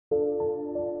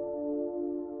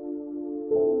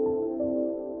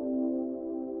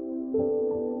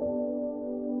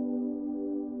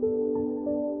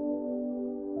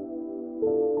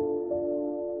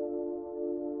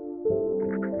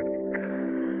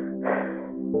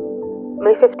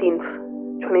May 15th,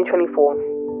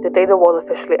 2024, the day the world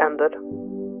officially ended.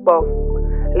 Well,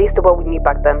 at least the world we knew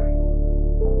back then.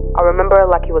 I remember it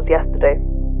like it was yesterday.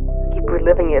 I keep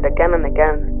reliving it again and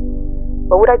again.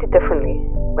 What would I do differently?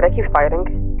 Would I keep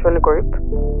fighting? Join the group?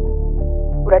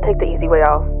 Would I take the easy way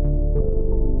out?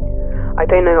 I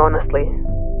don't know, honestly.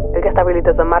 I guess that really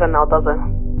doesn't matter now, does it?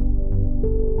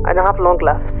 I don't have long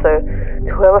left, so to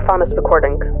whoever found this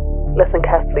recording, listen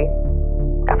carefully.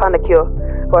 I found a cure,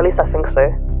 or at least I think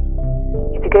so.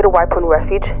 If you go to White Point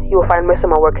Refuge, you will find most of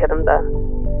my work hidden there.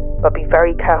 But be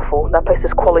very careful, that place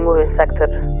is crawling with infected.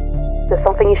 There's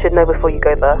something you should know before you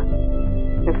go there.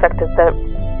 Infected,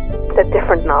 they're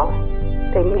different now.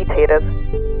 They mutated.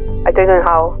 I don't know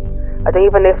how. I don't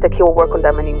even know if the cure will work on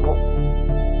them anymore.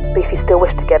 But if you still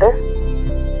wish to get it,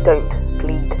 don't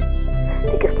bleed.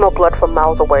 They can smell blood from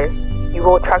miles away. You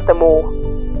will attract them all.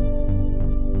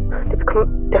 They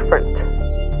become different,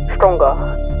 stronger.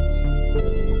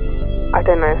 I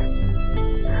don't know.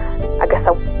 I guess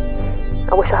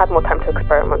I wish I had more time to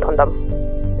experiment on them.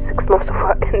 6 months of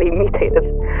work and they mutated.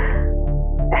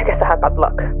 I guess I had bad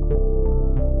luck.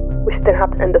 Wish it didn't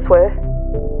have to end this way.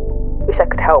 Wish I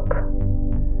could help.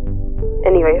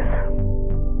 Anyways,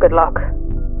 good luck.